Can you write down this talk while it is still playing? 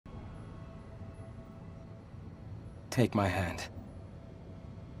Take my hand.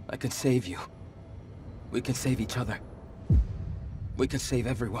 I can save you. We can save each other. We can save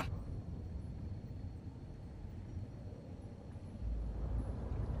everyone.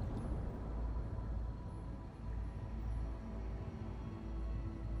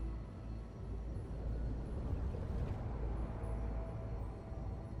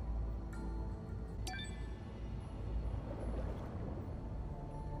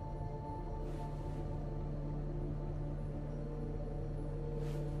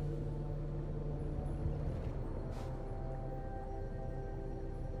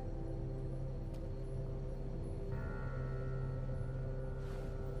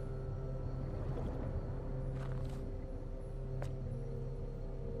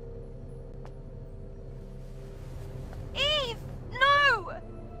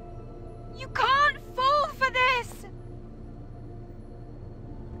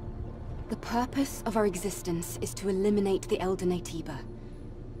 The purpose of our existence is to eliminate the Elder Naytiba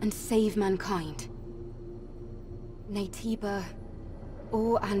and save mankind. Naytiba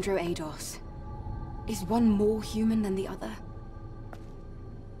or Androados, is one more human than the other?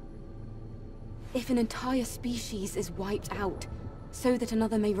 If an entire species is wiped out so that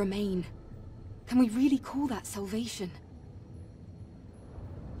another may remain, can we really call that salvation?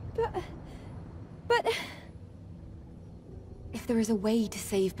 But... If there is a way to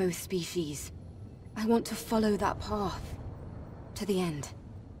save both species, I want to follow that path to the end.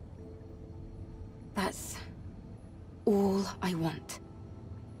 That's all I want.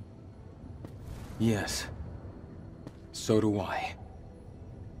 Yes. So do I.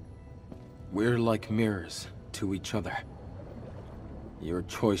 We're like mirrors to each other. Your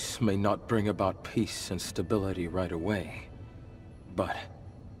choice may not bring about peace and stability right away, but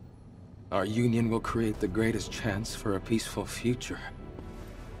our union will create the greatest chance for a peaceful future.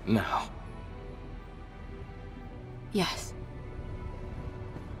 Now. Yes.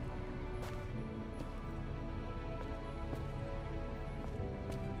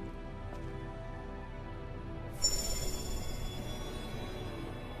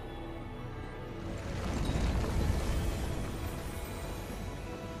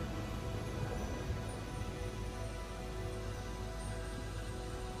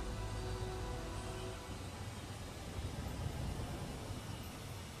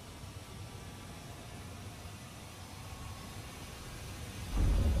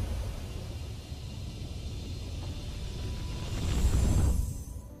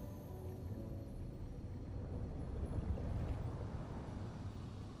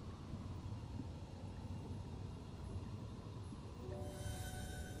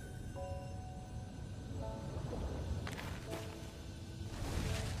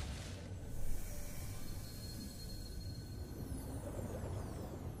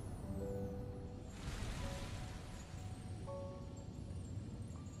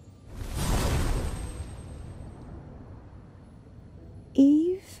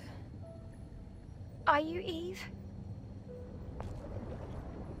 Eve? Are you Eve?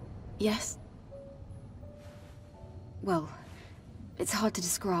 Yes. Well, it's hard to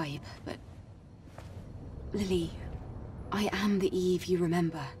describe, but... Lily, I am the Eve you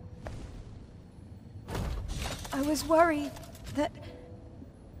remember. I was worried that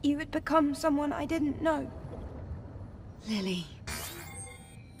you had become someone I didn't know. Lily...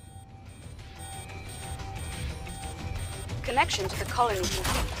 Connection to the colony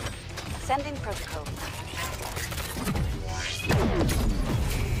complete. Sending protocol.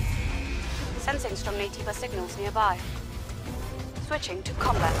 Sensing strong Naytiba signals nearby. Switching to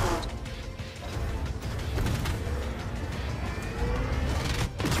combat mode.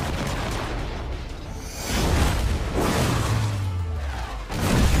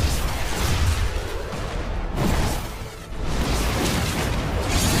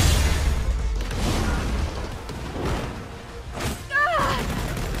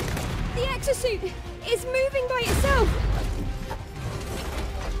 Suit is moving by itself.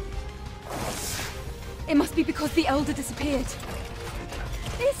 It must be because the Elder disappeared.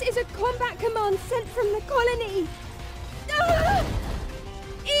 This is a combat command sent from the colony. Ah!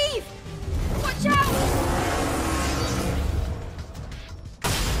 Eve! Watch out!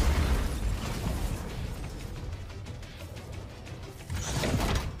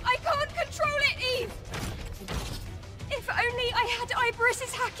 I can't control it, Eve! If only I had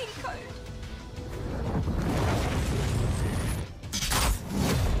Iberis's hacking code.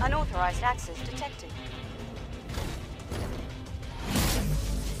 Unauthorized access detected.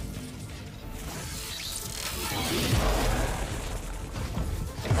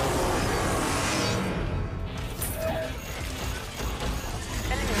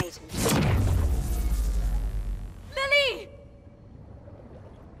 Eliminated. Lily!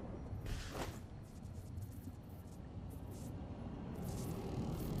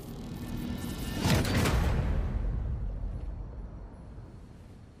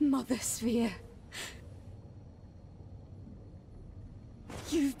 Mother Sphere.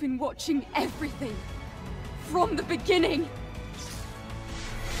 You've been watching everything from the beginning.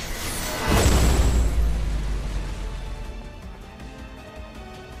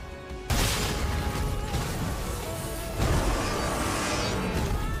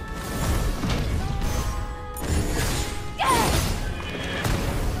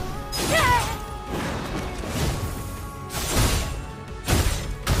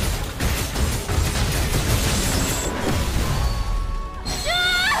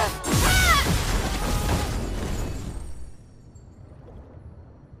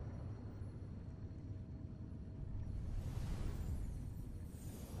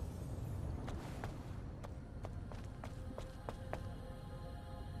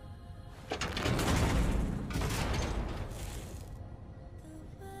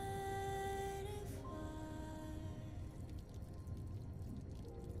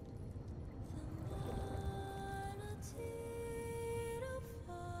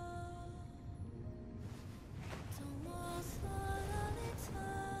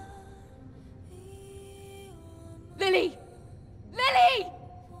 Lily! Lily!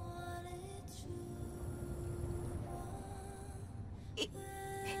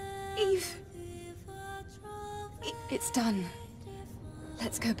 Eve. It's done.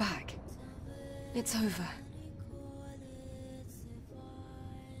 Let's go back. It's over.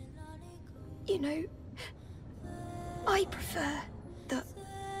 You know, I prefer the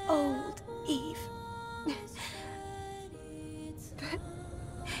old Eve. But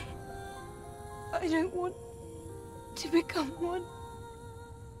I don't want to become one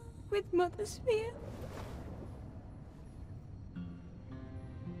with Mother Sphere.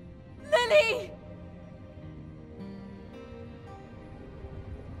 Lily!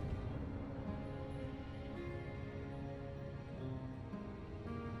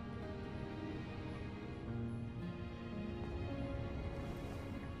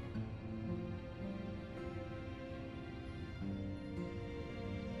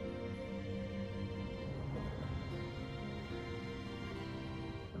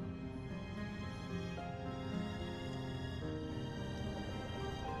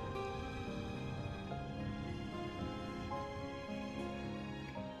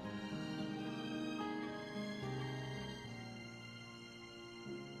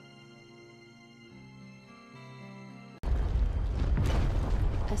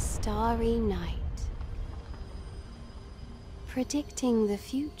 A starry night. Predicting the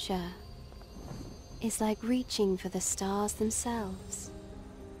future is like reaching for the stars themselves.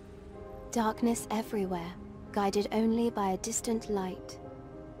 Darkness everywhere, guided only by a distant light.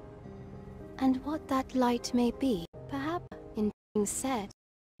 And what that light may be, perhaps in being said.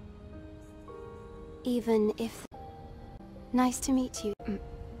 Even if... Nice to meet you.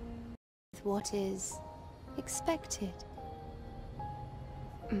 What is expected.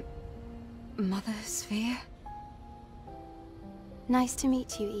 Mother Sphere? Nice to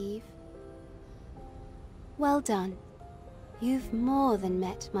meet you, Eve. Well done. You've more than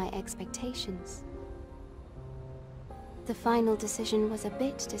met my expectations. The final decision was a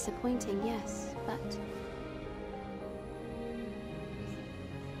bit disappointing, yes, but...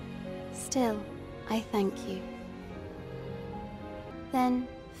 Still, I thank you. Then,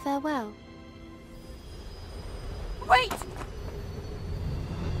 farewell. Wait!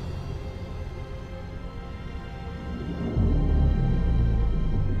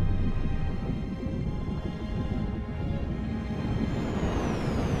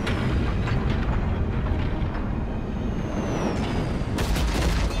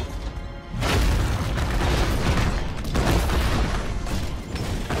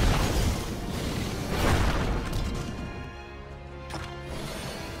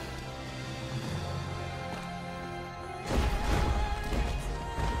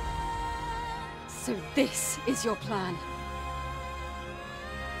 So this is your plan.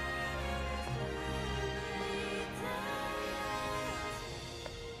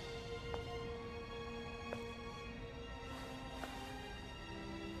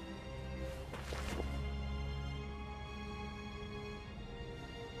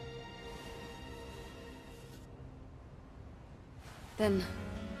 Then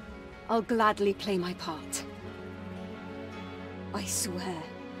I'll gladly play my part. I swear.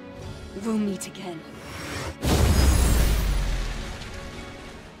 We'll meet again.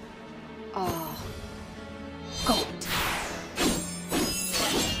 Oh, God.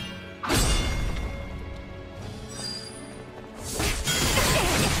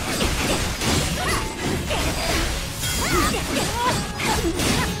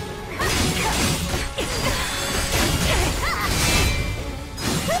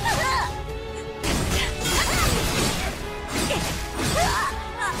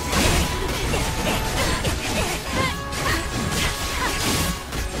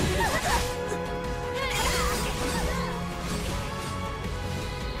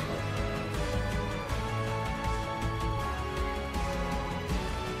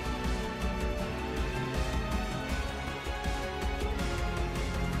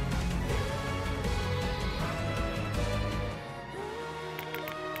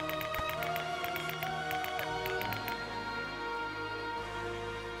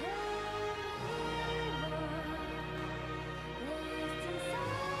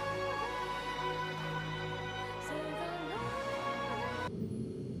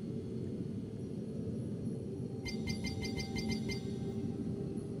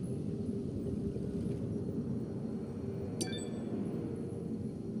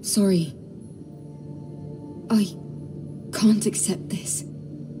 Sorry. I can't accept this.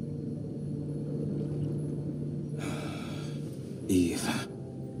 Eve.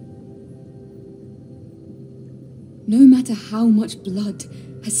 No matter how much blood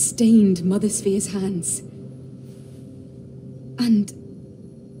has stained Mother Sphere's hands, and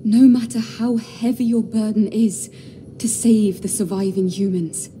no matter how heavy your burden is to save the surviving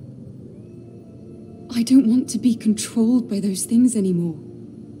humans, I don't want to be controlled by those things anymore.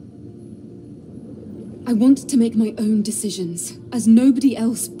 I want to make my own decisions, as nobody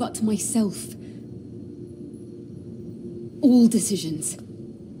else but myself. All decisions.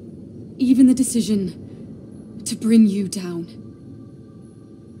 Even the decision to bring you down.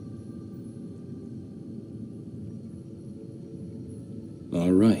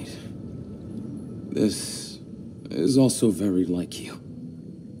 All right. This is also very like you.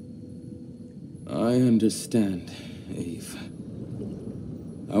 I understand, Eve.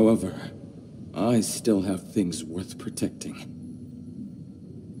 However, I still have things worth protecting.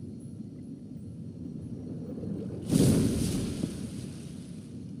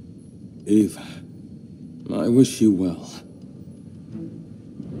 Eve, I wish you well.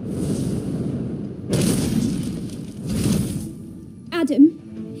 Adam,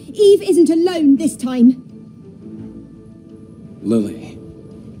 Eve isn't alone this time. Lily,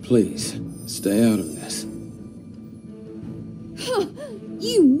 please, stay out of this. Huh,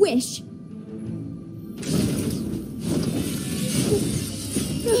 you wish.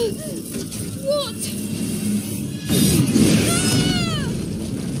 What?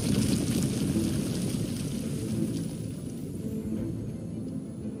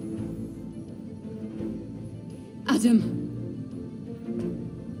 Adam.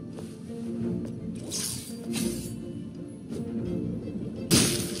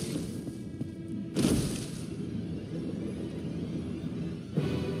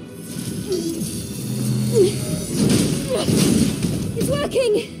 It's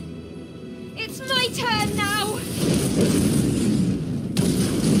working! It's my turn now!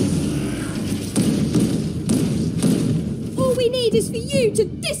 All we need is for you to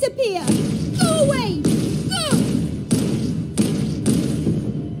disappear! Go away! Go!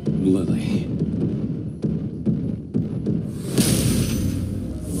 Lily.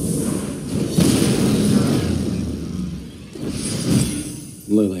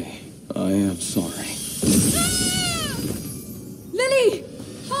 Lily, I am sorry. Lily!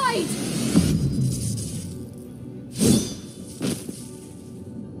 Hide!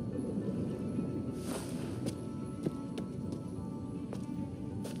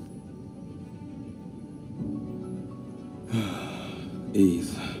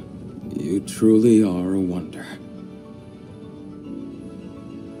 Eve, you truly are a wonder.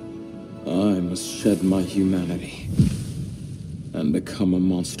 I must shed my humanity and become a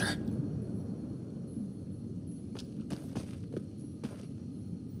monster.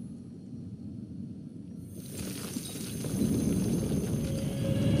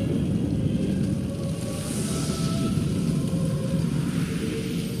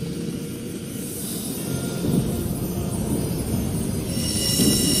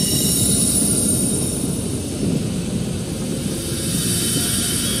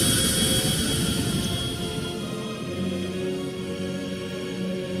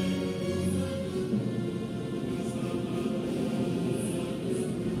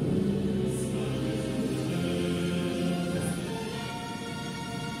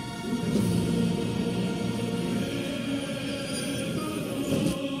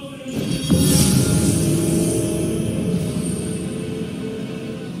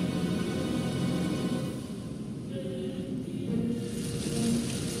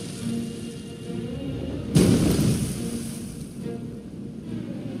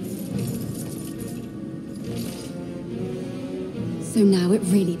 So now it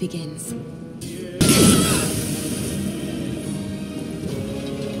really begins.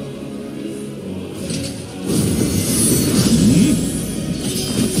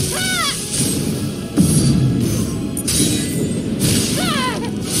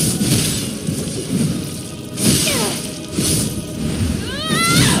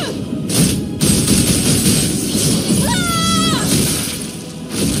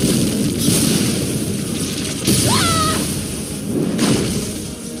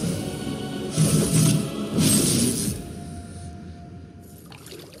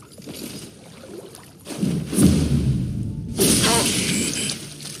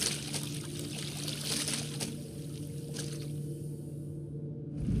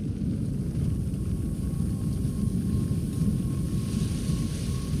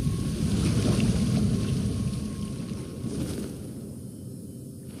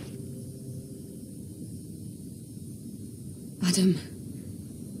 Adam,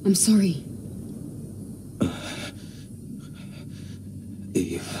 I'm sorry.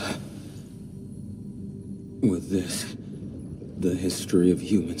 Eve. With this, the history of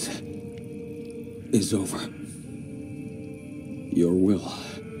humans is over. Your will,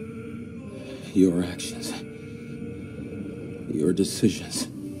 your actions, your decisions.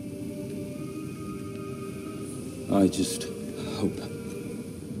 I just hope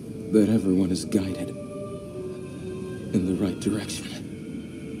that everyone is guided in the right direction.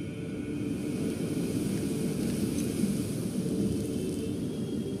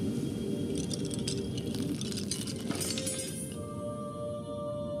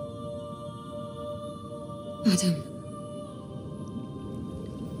 Adam.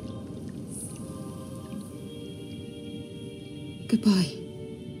 Goodbye.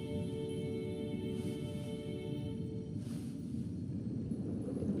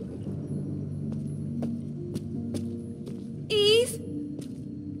 Eve?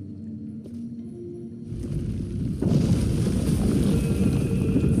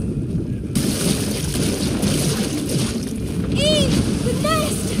 Eve! The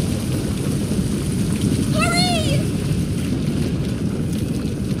nest! Hurry!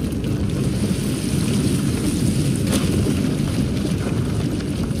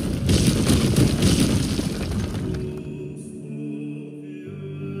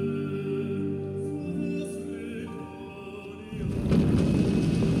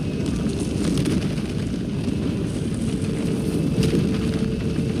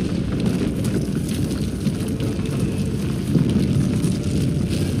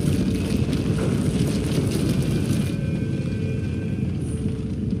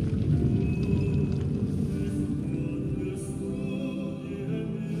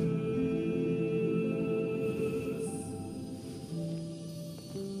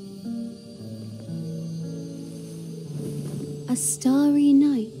 A starry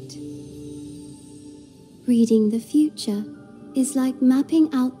night. Reading the future is like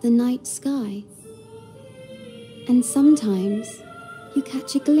mapping out the night sky. And sometimes you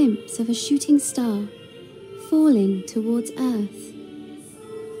catch a glimpse of a shooting star falling towards Earth.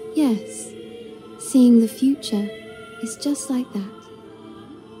 Yes, seeing the future is just like that.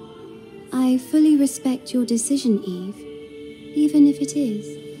 I fully respect your decision, Eve, even if it is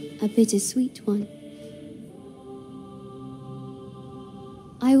a bittersweet one.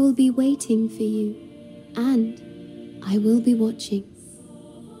 I will be waiting for you, and I will be watching.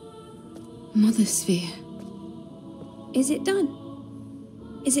 Mother Sphere. Is it done?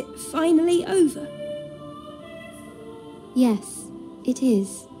 Is it finally over? Yes, it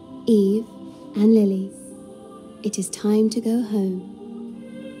is, Eve and Lily. It is time to go home.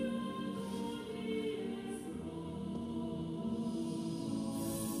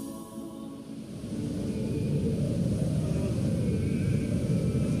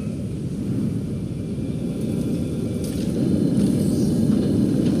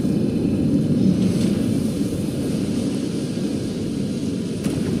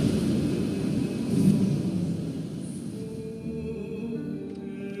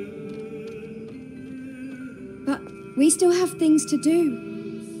 But we still have things to do.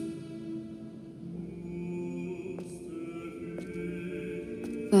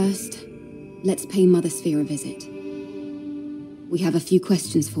 First, let's pay Mother Sphere a visit. We have a few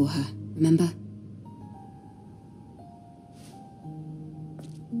questions for her, remember?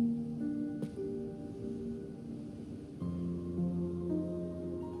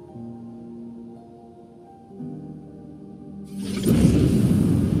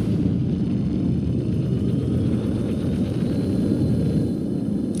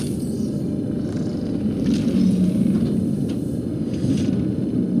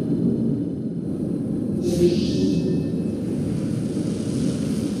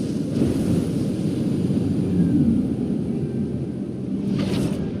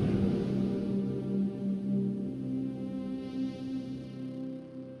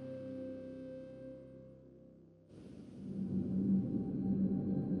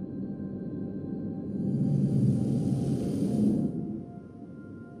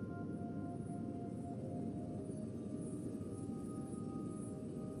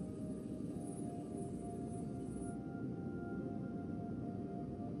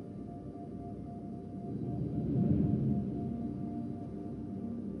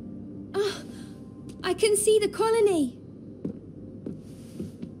 I can see the colony.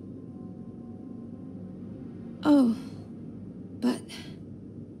 Oh, but...